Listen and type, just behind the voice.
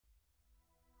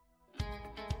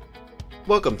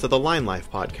Welcome to the Line Life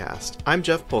podcast. I'm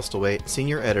Jeff Postlethwaite,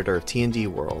 Senior Editor of T&D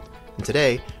World, and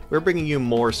today we're bringing you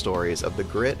more stories of the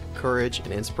grit, courage,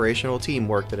 and inspirational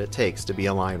teamwork that it takes to be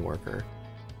a line worker.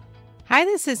 Hi,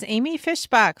 this is Amy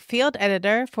Fishbach, Field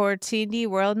Editor for T&D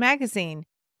World magazine.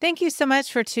 Thank you so much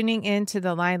for tuning in to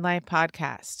the Line Life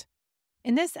podcast.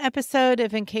 In this episode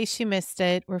of In Case You Missed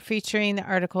It, we're featuring the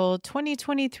article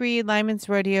 2023 Lineman's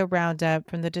Rodeo Roundup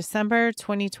from the December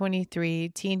 2023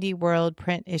 T&D World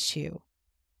print issue.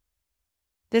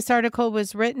 This article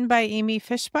was written by Amy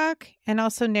Fishbach and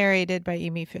also narrated by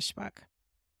Amy Fishbach.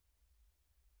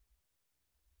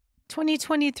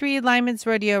 2023 Lineman's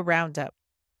Rodeo Roundup.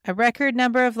 A record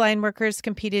number of line workers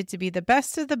competed to be the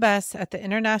best of the best at the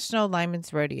International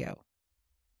Lineman's Rodeo.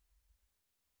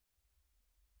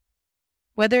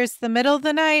 Whether it's the middle of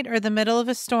the night or the middle of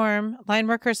a storm, line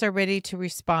workers are ready to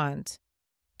respond.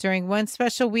 During one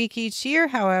special week each year,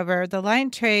 however, the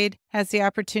line trade has the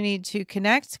opportunity to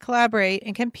connect, collaborate,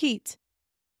 and compete.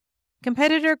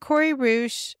 Competitor Corey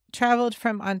Roosh traveled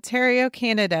from Ontario,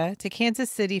 Canada to Kansas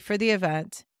City for the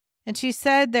event, and she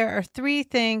said there are three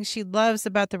things she loves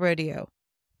about the rodeo: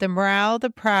 the morale, the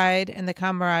pride, and the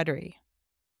camaraderie.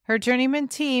 Her journeyman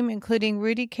team, including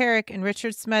Rudy Carrick and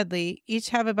Richard Smedley, each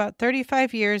have about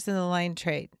 35 years in the line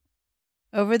trade.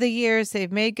 Over the years, they've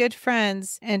made good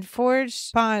friends and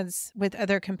forged bonds with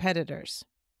other competitors.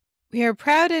 "We are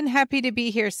proud and happy to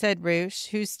be here," said Roosh,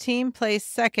 whose team placed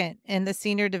second in the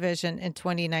senior division in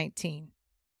 2019.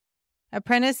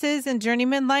 Apprentices and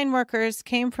journeyman line workers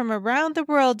came from around the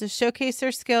world to showcase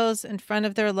their skills in front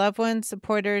of their loved ones,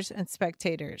 supporters, and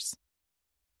spectators.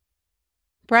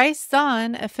 Bryce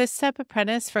Zahn, a fifth-step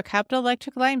apprentice for Capital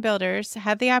Electric Line Builders,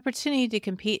 had the opportunity to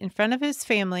compete in front of his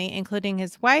family, including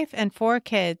his wife and 4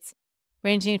 kids,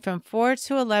 ranging from 4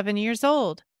 to 11 years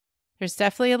old. "There's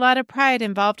definitely a lot of pride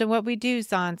involved in what we do,"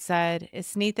 Zahn said.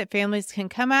 "It's neat that families can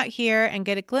come out here and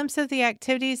get a glimpse of the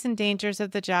activities and dangers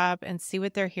of the job and see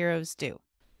what their heroes do."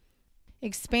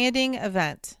 Expanding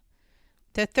event.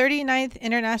 The 39th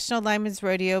International Lineman's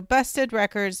Rodeo busted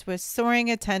records with soaring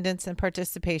attendance and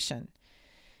participation.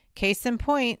 Case in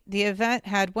point, the event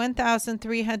had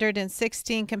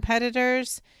 1,316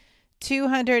 competitors,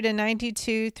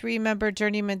 292 three-member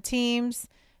journeyman teams,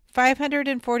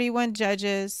 541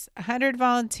 judges, 100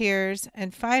 volunteers,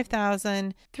 and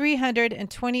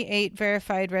 5,328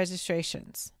 verified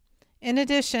registrations. In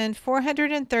addition,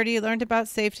 430 learned about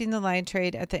safety in the line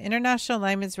trade at the International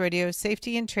Lineman's Rodeo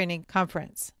Safety and Training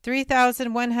Conference.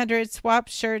 3,100 swapped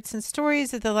shirts and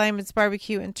stories at the Lineman's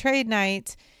Barbecue and Trade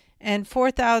Night, and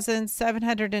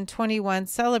 4,721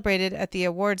 celebrated at the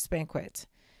awards banquet.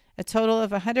 A total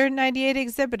of 198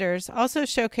 exhibitors also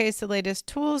showcased the latest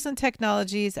tools and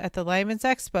technologies at the Lineman's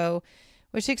Expo,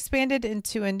 which expanded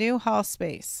into a new hall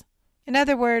space. In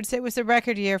other words, it was a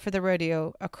record year for the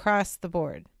rodeo across the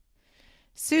board.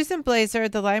 Susan Blazer,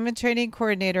 the lineman training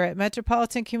coordinator at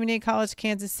Metropolitan Community College,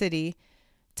 Kansas City,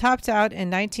 topped out in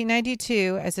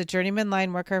 1992 as a journeyman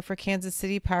line worker for Kansas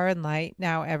City Power and Light,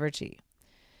 now Evergy.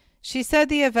 She said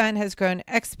the event has grown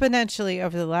exponentially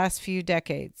over the last few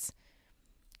decades.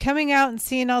 "Coming out and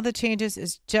seeing all the changes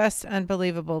is just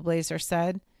unbelievable," Blazer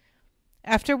said.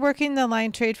 After working the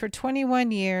line trade for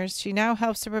 21 years, she now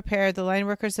helps to prepare the line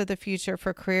workers of the future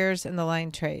for careers in the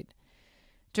line trade.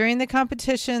 During the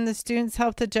competition, the students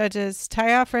helped the judges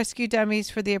tie off rescue dummies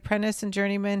for the apprentice and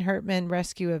journeyman Hurtman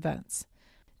rescue events.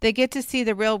 "They get to see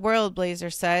the real world,"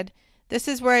 Blazer said. "This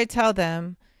is where I tell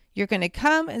them, you're going to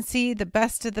come and see the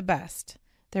best of the best."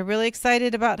 They're really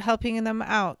excited about helping them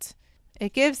out.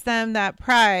 It gives them that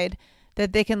pride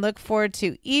that they can look forward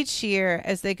to each year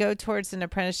as they go towards an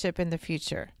apprenticeship in the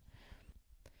future.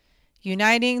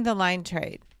 Uniting the line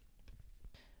trade.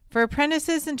 For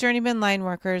apprentices and journeyman line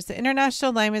workers, the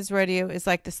International Lineman's Rodeo is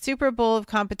like the Super Bowl of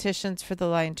competitions for the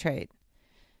line trade.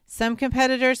 Some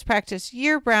competitors practice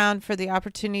year-round for the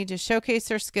opportunity to showcase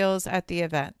their skills at the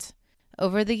event.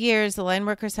 Over the years, the line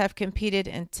workers have competed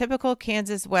in typical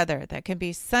Kansas weather that can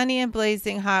be sunny and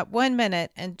blazing hot one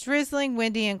minute and drizzling,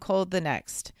 windy, and cold the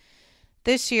next.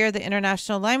 This year, the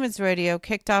International Lineman's Rodeo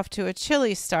kicked off to a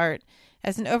chilly start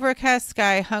as an overcast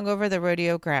sky hung over the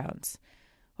rodeo grounds.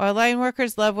 While line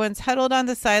workers' loved ones huddled on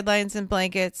the sidelines in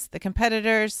blankets, the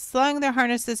competitors slung their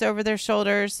harnesses over their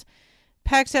shoulders,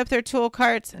 packed up their tool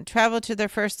carts, and traveled to their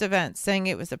first event, saying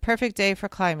it was a perfect day for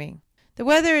climbing. "The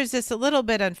weather is just a little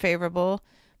bit unfavorable,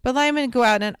 but linemen go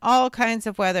out in all kinds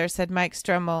of weather," said Mike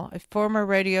Strummel, a former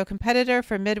rodeo competitor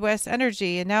for Midwest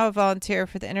Energy and now a volunteer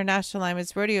for the International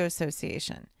Lineman's Rodeo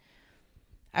Association.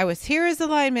 "I was here as a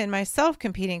lineman myself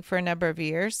competing for a number of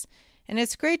years, and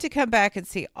it's great to come back and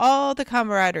see all the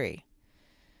camaraderie."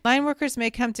 Line workers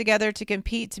may come together to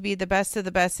compete to be the best of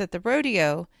the best at the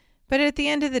rodeo, but at the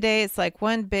end of the day, it's like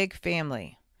one big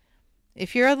family.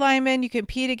 If you're a lineman, you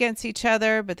compete against each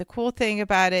other, but the cool thing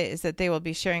about it is that they will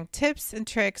be sharing tips and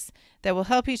tricks that will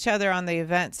help each other on the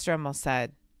event, Strummel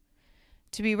said.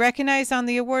 To be recognized on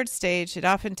the award stage, it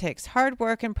often takes hard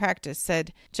work and practice,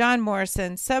 said John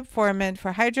Morrison, sub-foreman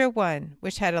for Hydro One,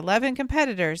 which had 11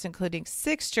 competitors, including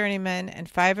 6 journeymen and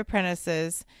 5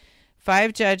 apprentices,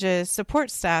 5 judges, support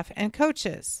staff, and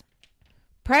coaches.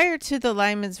 Prior to the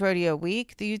Lineman's Rodeo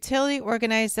Week, the utility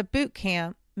organized a boot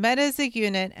camp, met as a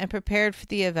unit, and prepared for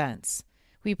the events.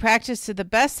 We practiced to the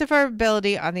best of our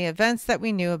ability on the events that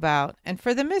we knew about, and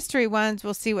for the mystery ones,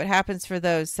 we'll see what happens for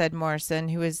those, said Morrison,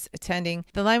 who is attending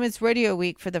the Lineman's Rodeo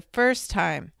Week for the first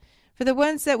time. For the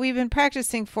ones that we've been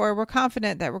practicing for, we're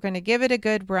confident that we're going to give it a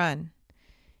good run.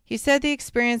 He said the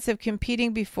experience of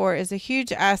competing before is a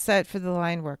huge asset for the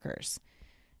line workers.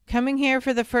 Coming here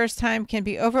for the first time can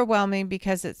be overwhelming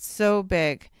because it's so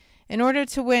big. In order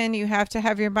to win, you have to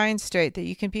have your mind straight that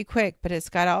you can be quick, but it's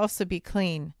got to also be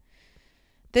clean.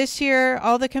 This year,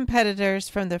 all the competitors,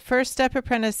 from the first step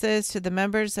apprentices to the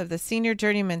members of the senior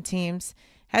journeyman teams,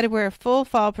 had to wear full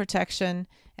fall protection,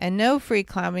 and no free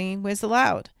climbing was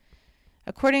allowed.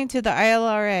 According to the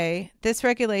ILRA, this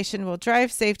regulation will drive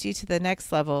safety to the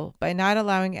next level by not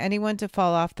allowing anyone to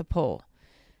fall off the pole.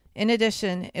 In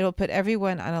addition, it will put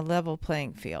everyone on a level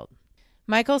playing field.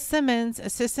 Michael Simmons,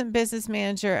 assistant business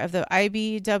manager of the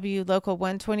IBEW Local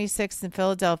 126 in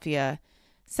Philadelphia,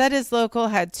 said his local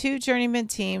had 2 journeyman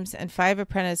teams and 5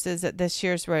 apprentices at this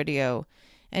year's rodeo,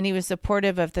 and he was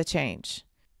supportive of the change.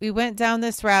 We went down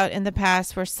this route in the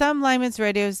past where some linemen's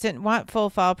rodeos didn't want full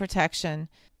fall protection,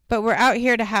 but we're out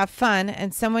here to have fun,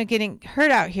 and someone getting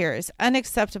hurt out here is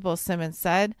unacceptable, Simmons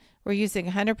said. We're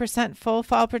using 100% full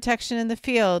fall protection in the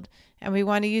field, and we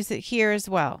want to use it here as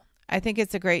well. I think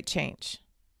it's a great change.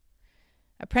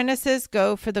 Apprentices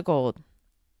go for the gold.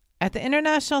 At the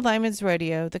International Lineman's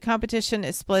Rodeo, the competition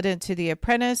is split into the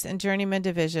apprentice and journeyman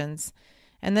divisions,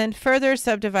 and then further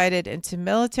subdivided into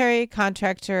military,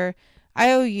 contractor,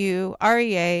 IOU,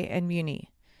 REA, and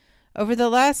Muni. Over the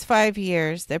last 5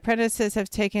 years, the apprentices have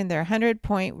taken their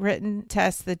 100-point written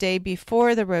test the day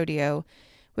before the rodeo,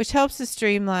 which helps to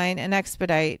streamline and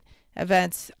expedite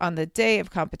events on the day of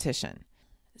competition.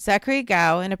 Zachary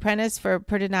Gao, an apprentice for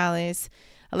Perdinales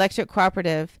Electric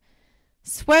Cooperative,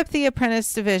 swept the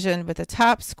apprentice division with a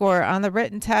top score on the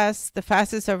written test, the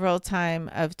fastest overall time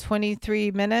of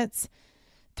 23 minutes,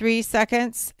 3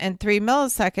 seconds, and 3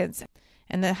 milliseconds,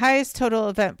 and the highest total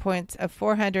event points of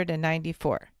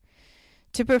 494.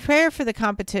 To prepare for the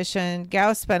competition,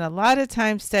 Gao spent a lot of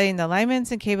time studying the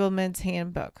Lineman's and Cableman's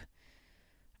Handbook.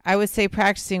 I would say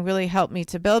practicing really helped me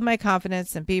to build my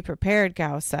confidence and be prepared,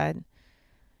 Gao said.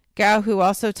 Gao, who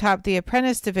also topped the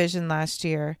apprentice division last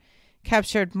year,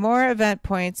 captured more event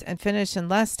points and finished in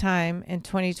less time in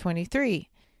 2023.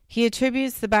 He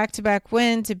attributes the back-to-back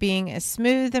win to being as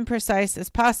smooth and precise as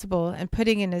possible and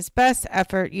putting in his best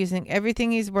effort using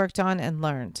everything he's worked on and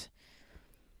learned.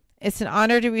 It's an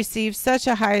honor to receive such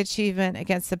a high achievement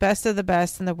against the best of the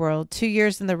best in the world 2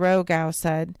 years in a row, Gao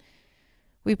said.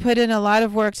 We put in a lot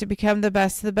of work to become the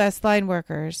best of the best line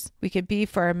workers we could be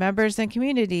for our members and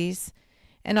communities,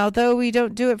 and although we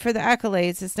don't do it for the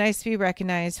accolades, it's nice to be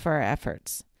recognized for our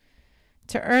efforts.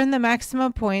 To earn the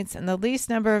maximum points and the least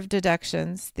number of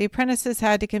deductions, the apprentices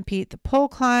had to complete the pole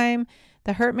climb,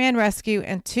 the Hurt Man Rescue,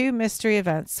 and 2 mystery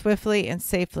events swiftly and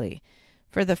safely.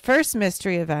 For the first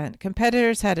mystery event,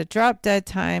 competitors had a drop-dead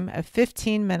time of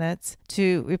 15 minutes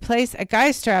to replace a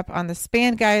guy strap on the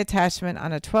span guy attachment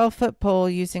on a 12-foot pole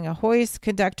using a hoist,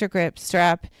 conductor grip,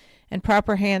 strap, and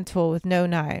proper hand tool with no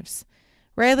knives.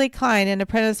 Riley Klein, an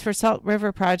apprentice for Salt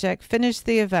River Project, finished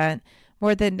the event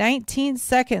more than 19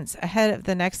 seconds ahead of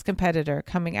the next competitor,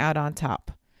 coming out on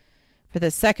top. For the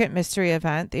second mystery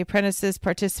event, the apprentices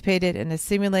participated in a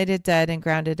simulated dead and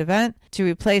grounded event to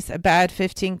replace a bad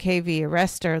 15 kV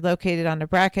arrestor located on a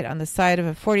bracket on the side of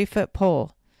a 40-foot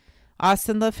pole.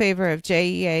 Austin Lefevre of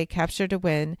JEA captured a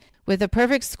win with a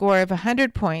perfect score of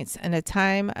 100 points and a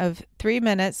time of 3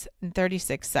 minutes and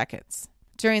 36 seconds.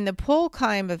 During the pole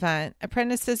climb event,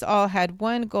 apprentices all had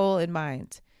one goal in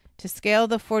mind: to scale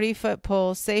the 40-foot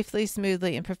pole safely,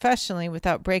 smoothly, and professionally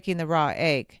without breaking the raw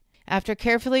egg. After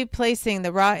carefully placing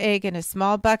the raw egg in a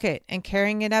small bucket and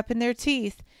carrying it up in their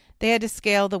teeth, they had to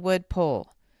scale the wood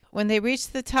pole. When they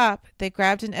reached the top, they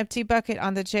grabbed an empty bucket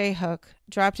on the J-hook,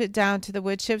 dropped it down to the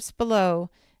wood chips below,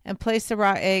 and placed the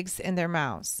raw eggs in their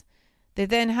mouths. They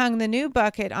then hung the new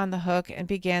bucket on the hook and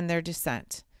began their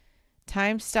descent.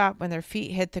 Time stopped when their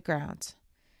feet hit the ground.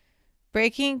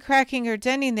 Breaking, cracking, or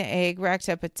denting the egg racked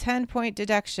up a 10-point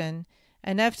deduction,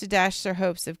 enough to dash their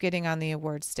hopes of getting on the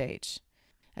award stage.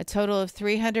 A total of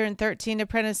 313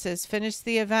 apprentices finished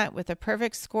the event with a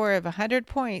perfect score of 100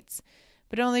 points,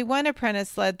 but only one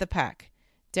apprentice led the pack.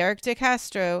 Derek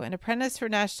DeCastro, an apprentice for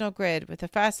National Grid, with the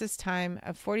fastest time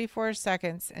of 44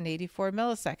 seconds and 84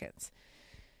 milliseconds.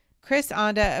 Chris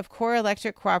Onda of Core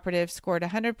Electric Cooperative scored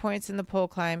 100 points in the pole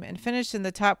climb and finished in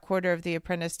the top quarter of the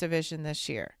apprentice division this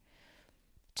year.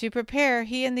 To prepare,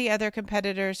 he and the other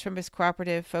competitors from his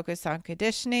cooperative focused on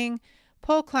conditioning,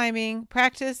 pole climbing,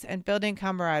 practice, and building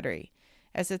camaraderie.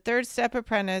 As a third-step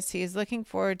apprentice, he is looking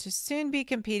forward to soon be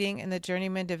competing in the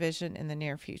Journeyman division in the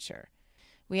near future.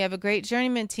 We have a great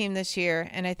Journeyman team this year,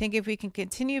 and I think if we can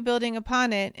continue building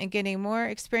upon it and getting more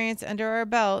experience under our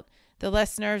belt, the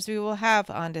less nerves we will have,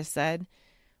 Onda said.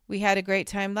 We had a great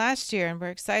time last year, and we're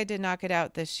excited to knock it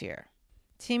out this year.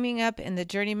 Teaming up in the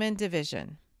Journeyman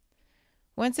division.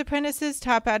 Once apprentices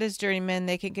top out as journeymen,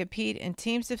 they can compete in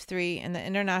teams of 3 in the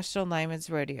International Lineman's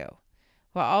Rodeo.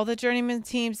 While all the journeyman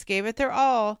teams gave it their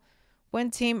all, one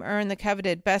team earned the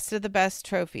coveted Best of the Best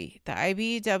trophy, the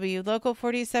IBEW Local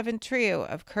 47 trio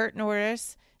of Kurt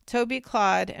Norris, Toby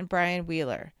Claude, and Brian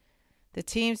Wheeler. The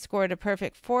team scored a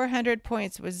perfect 400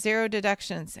 points with 0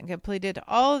 deductions and completed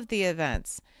all of the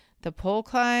events, the pole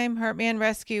climb, Heartman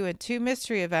Rescue, and 2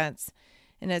 mystery events,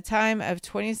 in a time of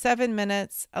 27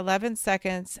 minutes, 11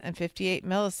 seconds, and 58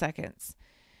 milliseconds.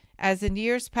 As in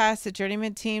years past, the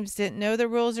journeyman teams didn't know the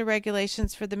rules or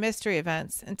regulations for the mystery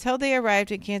events until they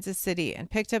arrived in Kansas City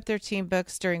and picked up their team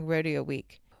books during Rodeo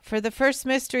Week. For the first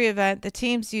mystery event, the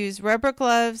teams used rubber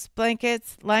gloves,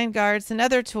 blankets, line guards, and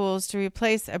other tools to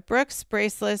replace a Brooks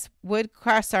braceless wood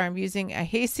crossarm using a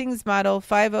Hastings Model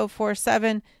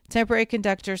 5047 temporary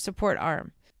conductor support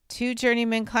arm. 2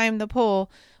 journeymen climbed the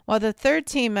pole, while the third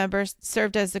team member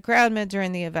served as the groundman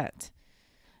during the event.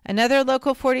 Another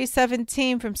Local 47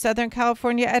 team from Southern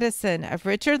California Edison of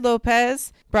Richard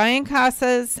Lopez, Brian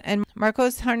Casas, and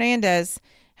Marcos Hernandez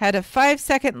had a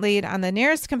 5-second lead on the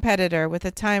nearest competitor with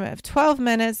a time of 12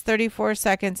 minutes, 34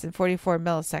 seconds, and 44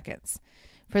 milliseconds.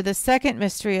 For the second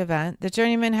mystery event, the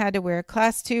journeyman had to wear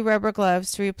Class 2 rubber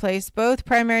gloves to replace both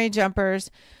primary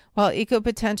jumpers while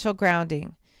equipotential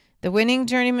grounding. The winning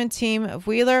journeyman team of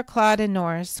Wheeler, Claude, and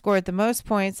Norris scored the most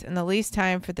points in the least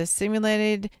time for the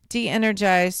simulated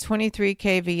de-energized 23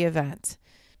 kV event.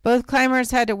 Both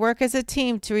climbers had to work as a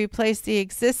team to replace the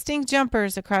existing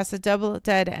jumpers across the double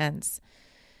dead ends.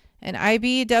 An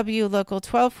IBEW Local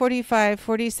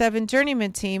 1245-47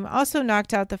 journeyman team also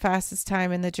knocked out the fastest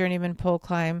time in the journeyman pole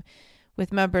climb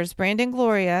with members Brandon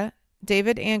Gloria,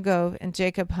 David Angove, and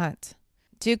Jacob Hunt.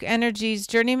 Duke Energy's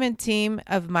journeyman team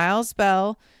of Miles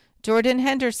Bell, Jordan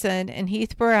Henderson, and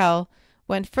Heath Burrell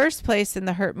won first place in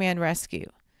the Heartman Rescue.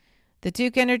 The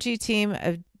Duke Energy team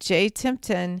of Jay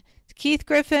Timpton, Keith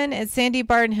Griffin, and Sandy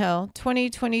Barnhill,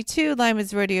 2022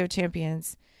 Lineman's Rodeo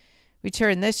champions,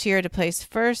 returned this year to place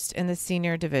first in the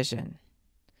senior division.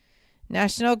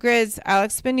 National Grid's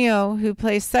Alex Bignot, who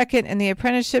placed second in the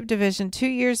apprenticeship division 2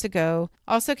 years ago,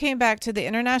 also came back to the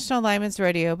International Lineman's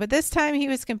Rodeo, but this time he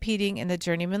was competing in the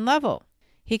journeyman level.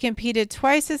 He competed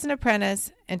twice as an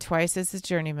apprentice and twice as a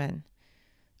journeyman.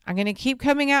 I'm going to keep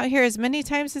coming out here as many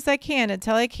times as I can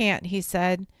until I can't, he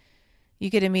said. You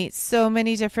get to meet so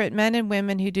many different men and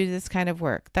women who do this kind of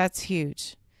work. That's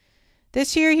huge.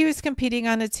 This year he was competing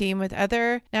on a team with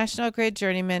other National Grid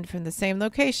journeymen from the same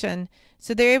location,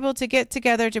 so they're able to get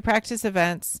together to practice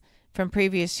events from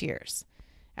previous years.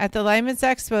 At the Lineman's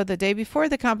Expo the day before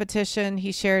the competition,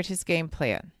 he shared his game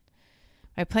plan.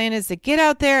 My plan is to get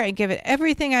out there and give it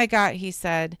everything I got, he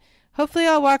said. Hopefully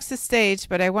I'll walk the stage,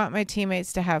 but I want my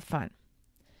teammates to have fun.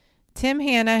 Tim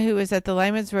Hanna, who was at the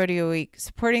Lineman's Rodeo Week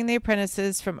supporting the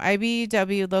apprentices from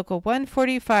IBEW Local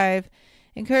 145,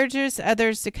 encourages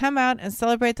others to come out and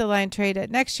celebrate the line trade at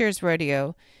next year's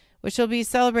rodeo, which will be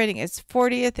celebrating its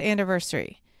 40th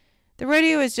anniversary. The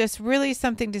rodeo is just really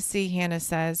something to see, Hanna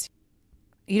says.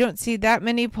 You don't see that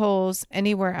many poles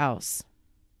anywhere else.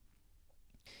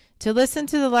 To listen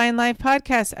to the Line Life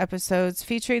podcast episodes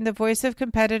featuring the voice of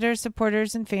competitors,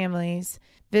 supporters, and families,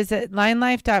 visit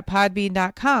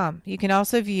linelife.podbean.com. You can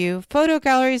also view photo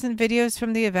galleries and videos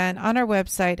from the event on our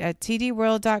website at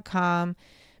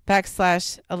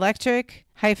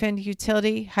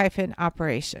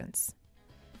tdworld.com/electric-utility-operations.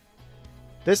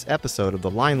 This episode of the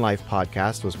Line Life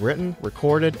podcast was written,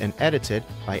 recorded, and edited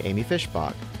by Amy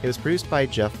Fishbach. It was produced by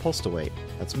Jeff Postlewaite.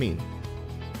 That's me.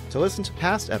 To listen to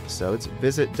past episodes,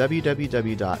 visit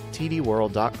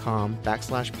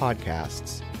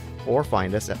www.tdworld.com/podcasts or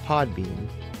find us at Podbean.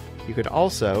 You could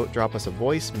also drop us a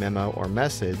voice memo or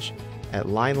message at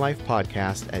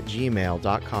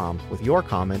linelifepodcast@gmail.com with your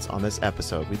comments on this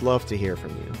episode. We'd love to hear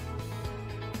from you.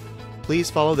 Please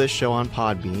follow this show on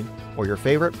Podbean or your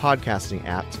favorite podcasting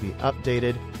app to be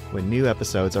updated when new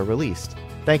episodes are released.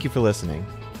 Thank you for listening.